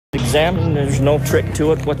examined. There's no trick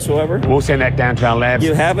to it whatsoever. We'll send that down to our labs.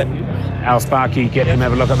 You have it? Our Sparky, get him,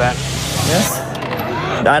 have a look at that. Yes.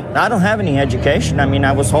 I don't have any education. I mean,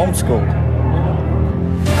 I was homeschooled.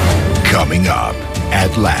 Coming up,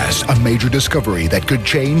 at last, a major discovery that could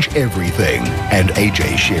change everything. And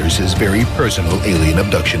AJ shares his very personal alien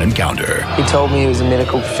abduction encounter. He told me he was a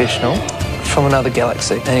medical professional from another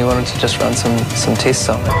galaxy, and he wanted to just run some tests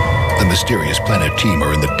on me. The mysterious planet team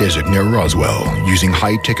are in the desert near Roswell, using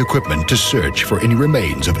high-tech equipment to search for any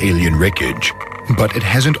remains of alien wreckage. But it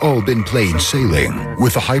hasn't all been plain sailing,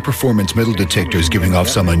 with the high-performance metal detectors giving off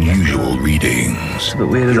some unusual readings. It's a bit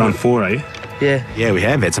weird, You're on 4, eh? Yeah. Yeah, we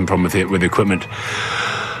have had some problem with the equipment.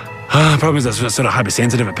 Problem is it's sort of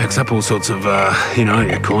hypersensitive. It picks up all sorts of,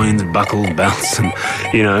 your coins, buckles, belts, and,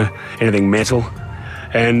 anything metal.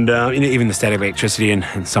 And even the static electricity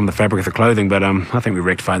and some of the fabric of the clothing. But I think we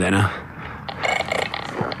rectified that now.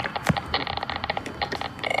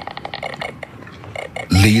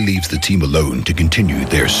 Leigh leaves the team alone to continue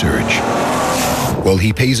their search, while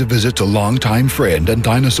he pays a visit to longtime friend and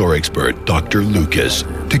dinosaur expert Dr. Lucas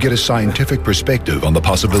to get a scientific perspective on the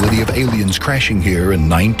possibility of aliens crashing here in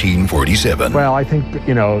 1947. Well, I think,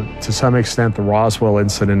 to some extent the Roswell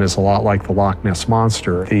incident is a lot like the Loch Ness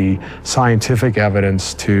Monster. The scientific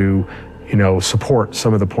evidence to support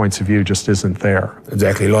some of the points of view just isn't there.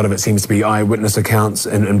 Exactly. A lot of it seems to be eyewitness accounts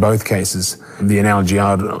in both cases. The analogy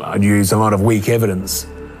I'd use, a lot of weak evidence.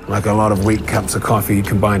 Like a lot of weak cups of coffee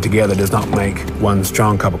combined together does not make one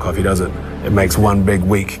strong cup of coffee, does it? It makes one big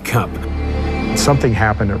weak cup. Something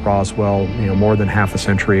happened at Roswell, more than half a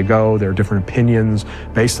century ago. There are different opinions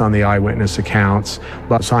based on the eyewitness accounts,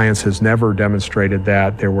 but science has never demonstrated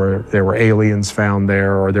that there were aliens found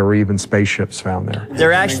there or there were even spaceships found there.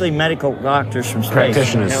 They're actually medical doctors from space.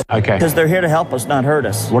 Practitioners. Okay. Because they're here to help us, not hurt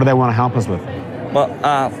us. What do they want to help us with? Well,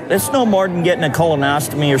 it's no more than getting a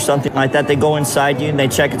colonoscopy or something like that. They go inside you and they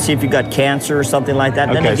check and see if you've got cancer or something like that.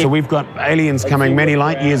 Okay, so we've got aliens coming many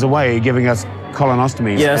light years away giving us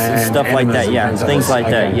colonostomies. Yes, and stuff like that, yeah. Things like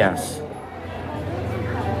that, yes.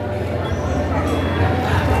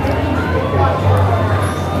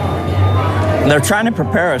 And they're trying to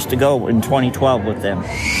prepare us to go in 2012 with them.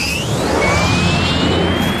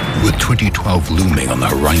 With 2012 looming on the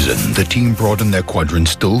horizon, the team broadened their quadrant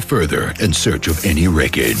still further in search of any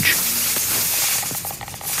wreckage.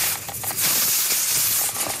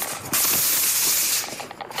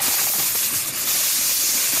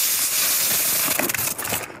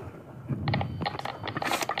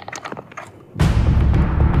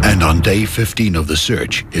 And on day 15 of the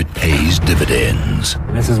search, it pays dividends.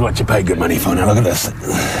 This is what you pay good money for. Now look at this.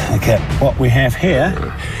 Okay, what we have here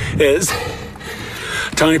is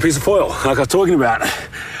a tiny piece of foil, like I was talking about.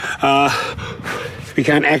 We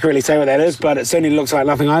can't accurately say what that is, but it certainly looks like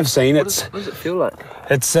nothing I've seen. What does it feel like?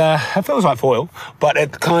 It feels like foil, but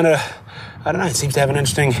it kind of, I don't know, it seems to have an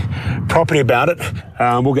interesting property about it.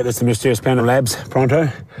 We'll get this to Mysterious Planet Labs pronto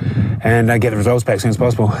and get the results back as soon as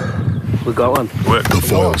possible. We got one. The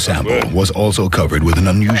foil sample was also covered with an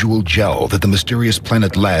unusual gel that the Mysterious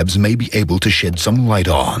Planet Labs may be able to shed some light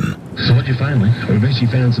on. So what you find, Leigh? We've actually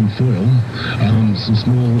found some foil, some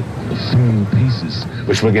small foil pieces.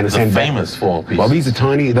 Which we're going to send back. Famous foil pieces. Well, these are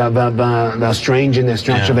tiny. They're strange in their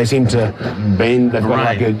structure. Yeah. They seem to bend. They've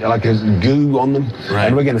got like a goo on them. Right.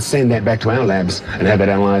 And we're going to send that back to our labs and have it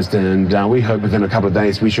analysed. And we hope within a couple of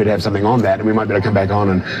days we should have something on that, and we might be able to come back on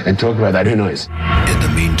and talk about that. Who knows? In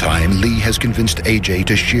the meantime, Leigh has convinced AJ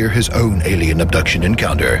to share his own alien abduction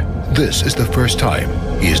encounter. This is the first time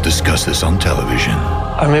he has discussed this on television.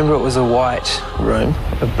 I remember it was a white room,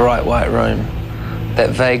 a bright white room,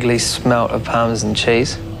 that vaguely smelt of Parmesan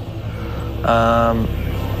cheese. A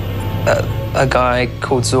guy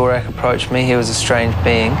called Zorak approached me. He was a strange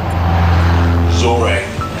being. Zorak?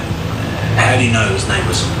 How do you know his name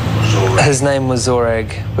was Zorak? His name was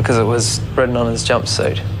Zorag because it was written on his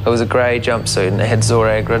jumpsuit. It was a grey jumpsuit and it had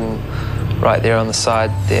Zorag written right there on the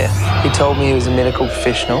side there. He told me he was a medical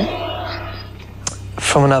professional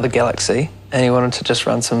from another galaxy and he wanted to just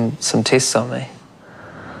run some tests on me.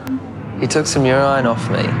 He took some urine off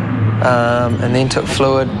me and then took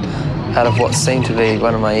fluid out of what seemed to be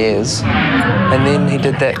one of my ears. And then he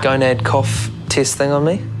did that gonad cough test thing on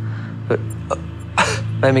me. It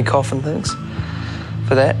made me cough and things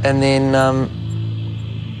for that. And then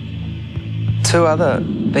two other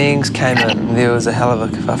beings came in and there was a hell of a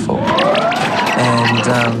kerfuffle. And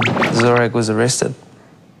Zorag was arrested.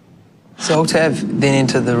 Zoltav then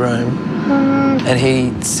entered the room and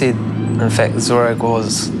he said, in fact, that Zorag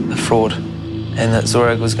was a fraud and that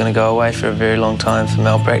Zorag was going to go away for a very long time for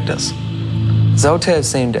malpractice. Zoltav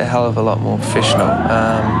seemed a hell of a lot more professional.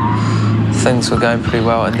 things were going pretty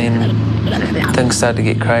well, and then things started to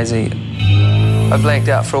get crazy. I blanked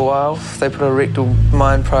out for a while. They put a rectal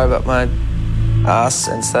mind probe up my ass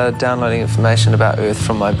and started downloading information about Earth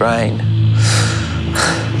from my brain.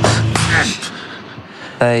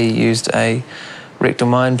 They used a rectal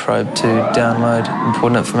mind probe to download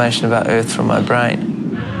important information about Earth from my brain.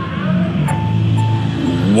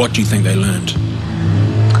 What do you think they learned?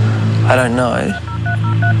 I don't know,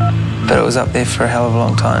 but it was up there for a hell of a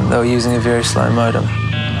long time. They were using a very slow modem.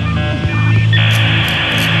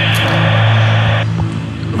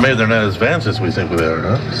 Maybe they're not as advanced as we think they are,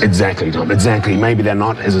 huh? Exactly, Tom, exactly. Maybe they're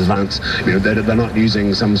not as advanced. You know, they're not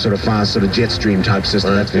using some sort of fast sort of jet stream type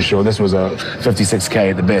system, that's for sure. This was a 56K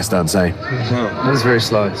at the best, I'd say. It was very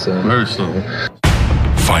slow, so... Very slow.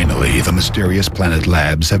 Finally, the Mysterious Planet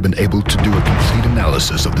labs have been able to do a complete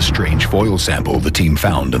analysis of the strange foil sample the team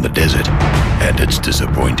found in the desert. And it's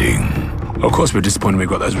disappointing. Of course we're disappointed we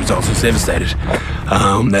got those results. We're devastated.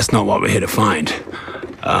 That's not what we're here to find.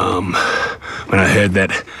 When I heard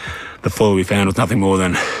that the foil we found was nothing more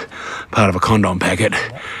than part of a condom packet,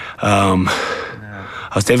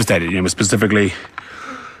 I was devastated. You know, specifically,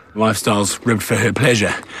 lifestyles ribbed for her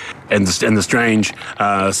pleasure, and the strange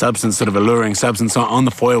substance, sort of alluring substance on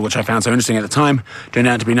the foil, which I found so interesting at the time, turned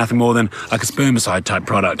out to be nothing more than like a spermicide type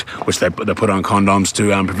product, which they put on condoms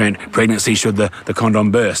to prevent pregnancy should the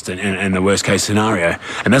condom burst in the worst case scenario.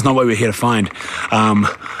 And that's not what we're here to find.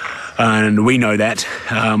 And we know that.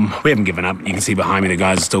 We haven't given up. You can see behind me the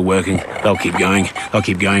guys are still working. They'll keep going. They'll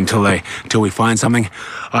keep going till we find something.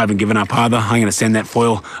 I haven't given up either. I'm going to send that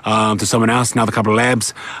foil to someone else, another couple of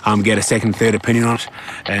labs, get a second, third opinion on it,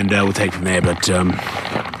 and we'll take from there. But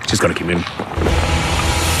just got to keep moving.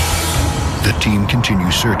 The team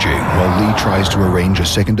continues searching while Leigh tries to arrange a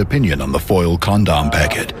second opinion on the foil condom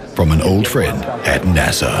packet from an old friend at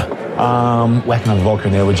NASA. Whack another vodka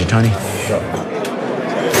in there, would you, Tony? Sure.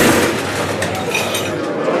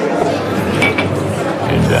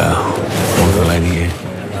 And the lady here.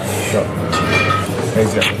 Sure.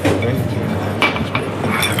 Thanks,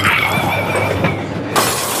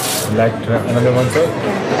 like another one, sir?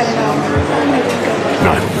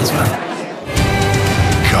 No, that's fine.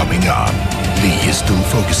 Coming up, Leigh is still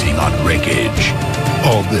focusing on wreckage.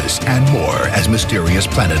 All this and more as Mysterious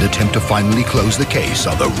Planet attempt to finally close the case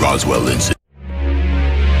on the Roswell incident.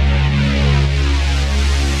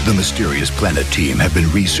 The Mysterious Planet team have been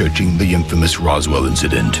researching the infamous Roswell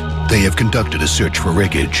incident. They have conducted a search for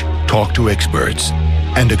wreckage, talked to experts,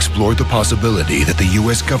 and explored the possibility that the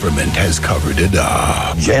U.S. government has covered it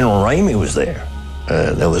up. General Ramey was there.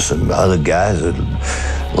 There was some other guys,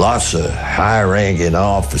 lots of high-ranking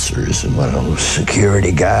officers and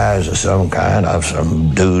security guys of some kind,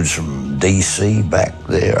 some dudes from D.C. back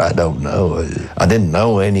there. I don't know. I didn't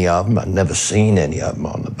know any of them. I'd never seen any of them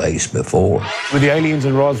on the base before. Were the aliens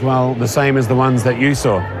in Roswell the same as the ones that you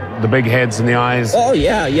saw? The big heads and the eyes? Oh,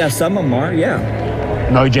 yeah, some of them are, yeah.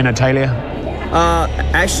 No genitalia?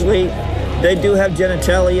 Actually, they do have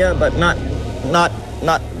genitalia, but not,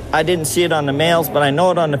 I didn't see it on the males, but I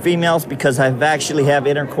know it on the females because I've actually have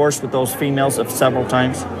intercourse with those females several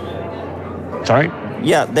times. Sorry?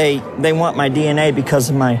 Yeah, they want my DNA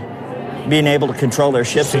because of my being able to control their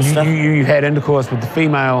ships and stuff. You had intercourse with the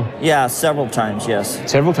female? Yeah, several times, yes.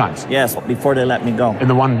 Several times? Yes, before they let me go. In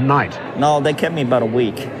the one night? No, they kept me about a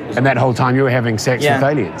week. And that whole time you were having sex with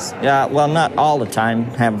aliens? Yeah, well, not all the time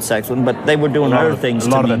having sex with them, but they were doing other things to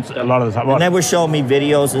me. A lot of the time. And they were showing me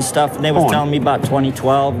videos and stuff, and they were telling me about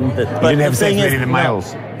 2012. And you didn't have sex with any of the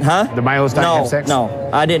males? Huh? The males don't have sex? No,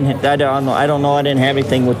 I didn't. I don't know. I didn't have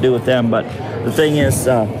anything to do with them, but the thing is,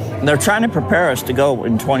 they're trying to prepare us to go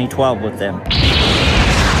in 2012 with them.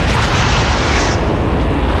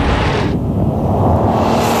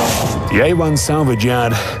 The A1 salvage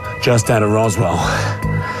yard just out of Roswell.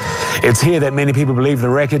 It's here that many people believe the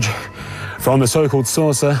wreckage from the so-called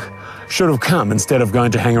saucer should have come instead of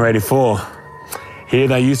going to Hangar 84. Here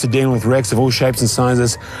they're used to dealing with wrecks of all shapes and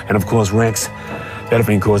sizes, and of course wrecks that have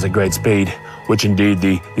been caused at great speed, which indeed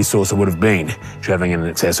the saucer would have been, traveling in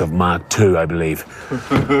excess of Mach 2, I believe.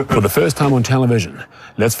 For the first time on television,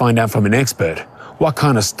 let's find out from an expert what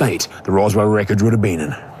kind of state the Roswell wreckage would have been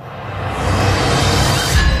in.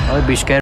 I'd be scared.